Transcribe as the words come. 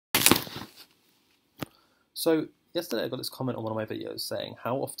So yesterday I got this comment on one of my videos saying,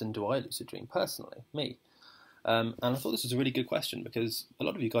 how often do I lucid dream personally, me? And I thought this was a really good question because a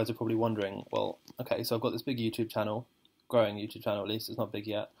lot of you guys are probably wondering, well, okay, so I've got this big YouTube channel, growing YouTube channel at least, it's not big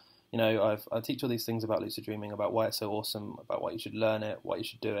yet. You know, I teach all these things about lucid dreaming, about why it's so awesome, about why you should learn it, why you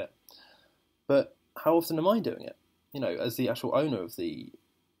should do it. But how often am I doing it? You know, as the actual owner of the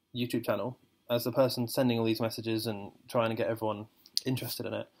YouTube channel, as the person sending all these messages and trying to get everyone interested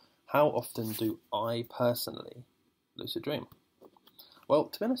in it, how often do I personally lucid dream? Well,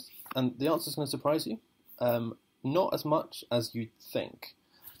 to be honest, and the answer is going to surprise you, not as much as you'd think.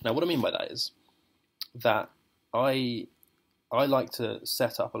 Now, what I mean by that is that I like to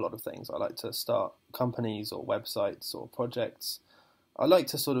set up a lot of things. I like to start companies or websites or projects. I like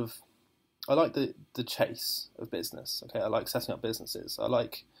the chase of business. Okay, I like setting up businesses. I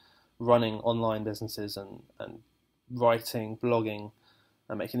like running online businesses and writing, blogging,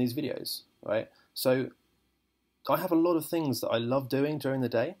 and making these videos, right? So I have a lot of things that I love doing during the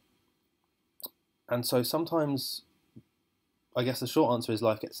day. And so sometimes, I guess the short answer is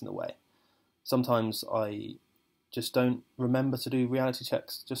life gets in the way. Sometimes I just don't remember to do reality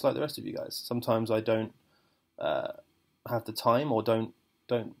checks, just like the rest of you guys. Sometimes I don't have the time or don't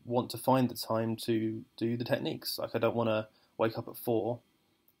want to find the time to do the techniques. Like I don't want to wake up at 4,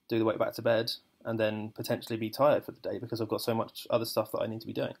 do the way back to bed, and then potentially be tired for the day because I've got so much other stuff that I need to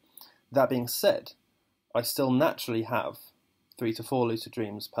be doing. That being said, I still naturally have 3 to 4 lucid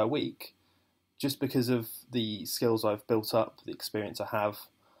dreams per week, just because of the skills I've built up, the experience I have,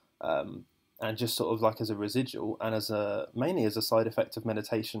 and just sort of like as a residual and mainly as a side effect of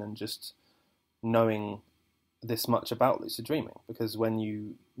meditation and just knowing this much about lucid dreaming. Because when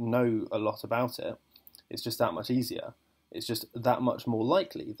you know a lot about it, it's just that much easier. It's just that much more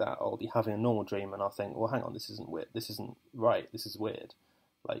likely that I'll be having a normal dream and I'll think, well, hang on, this isn't weird. This isn't right. This is weird.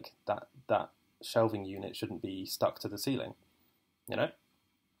 Like that shelving unit shouldn't be stuck to the ceiling, you know?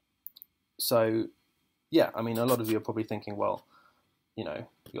 So, yeah, I mean, a lot of you are probably thinking, well, you know,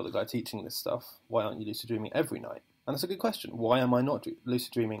 you're the guy teaching this stuff. Why aren't you lucid dreaming every night? And that's a good question. Why am I not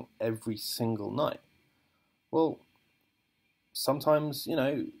lucid dreaming every single night? Well, sometimes, you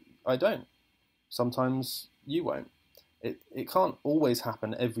know, I don't. Sometimes you won't. It can't always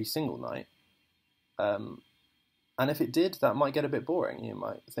happen every single night. And if it did, that might get a bit boring. You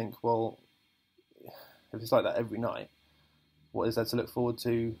might think, well, if it's like that every night, what is there to look forward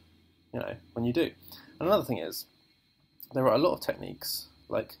to, you know, when you do? And another thing is, there are a lot of techniques,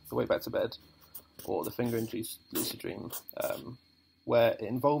 like the way back to bed, or the finger-induced lucid dream, where it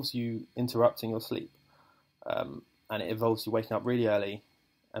involves you interrupting your sleep. And it involves you waking up really early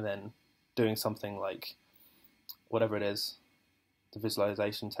and then doing something like whatever it is, the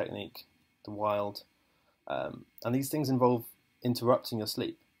visualization technique, the wild. And these things involve interrupting your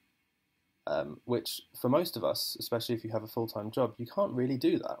sleep, which for most of us, especially if you have a full-time job, you can't really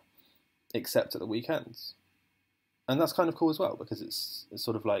do that, except at the weekends. And that's kind of cool as well, because it's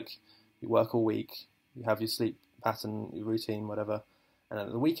sort of like you work all week, you have your sleep pattern, your routine, whatever, and then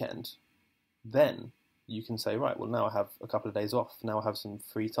at the weekend, then you can say, right, well, now I have a couple of days off, now I have some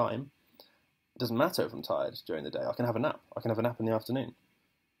free time. It doesn't matter if I'm tired during the day, I can have a nap. I can have a nap in the afternoon,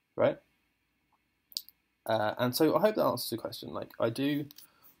 right? And so I hope that answers your question. Like, I do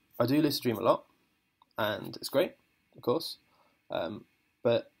lucid dream a lot, and it's great, of course,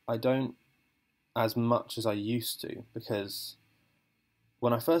 but I don't as much as I used to, because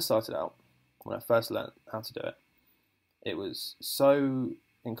when I first started out, when I first learned how to do it, it was so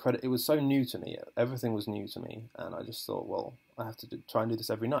incredible. It was so new to me. Everything was new to me, and I just thought, well, I have to try and do this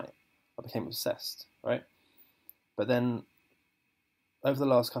every night. I became obsessed, right? But then, over the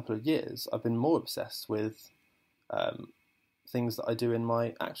last couple of years, I've been more obsessed with things that I do in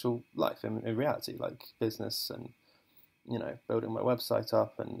my actual life, in reality, like business and, you know, building my website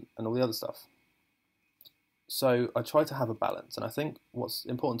up and all the other stuff. So I try to have a balance, and I think what's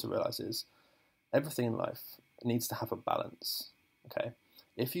important to realize is everything in life needs to have a balance, okay?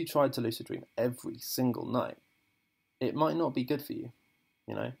 If you tried to lucid dream every single night, it might not be good for you,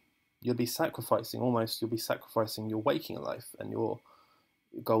 you know? You'll be sacrificing your waking life and your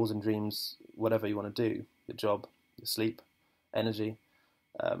goals and dreams, whatever you want to do, your job, your sleep, energy,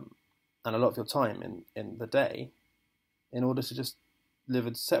 and a lot of your time in the day in order to just live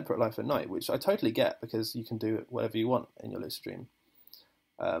a separate life at night, which I totally get, because you can do whatever you want in your lucid dream.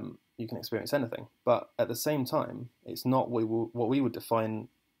 You can experience anything, but at the same time, it's not what we would define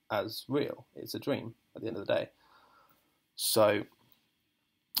as real. It's a dream at the end of the day. So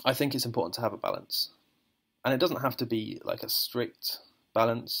I think it's important to have a balance, and it doesn't have to be like a strict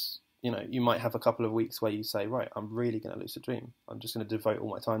balance. You know, you might have a couple of weeks where you say, right, I'm really going to lucid dream. I'm just going to devote all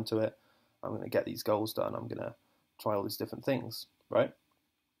my time to it. I'm going to get these goals done. I'm going to try all these different things, right?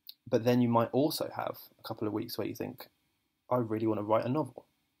 But then you might also have a couple of weeks where you think, I really want to write a novel.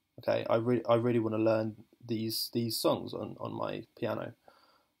 Okay, I really want to learn these songs on my piano,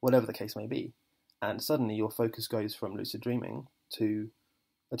 whatever the case may be. And suddenly your focus goes from lucid dreaming to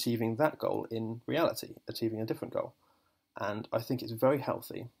achieving that goal in reality, achieving a different goal. And I think it's very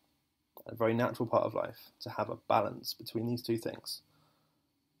healthy, a very natural part of life to have a balance between these two things.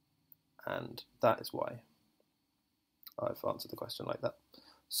 And that is why I've answered the question like that.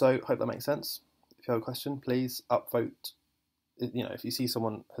 So hope that makes sense. If you have a question, please upvote. If you see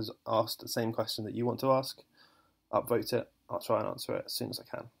someone has asked the same question that you want to ask, upvote it. I'll try and answer it as soon as I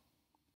can.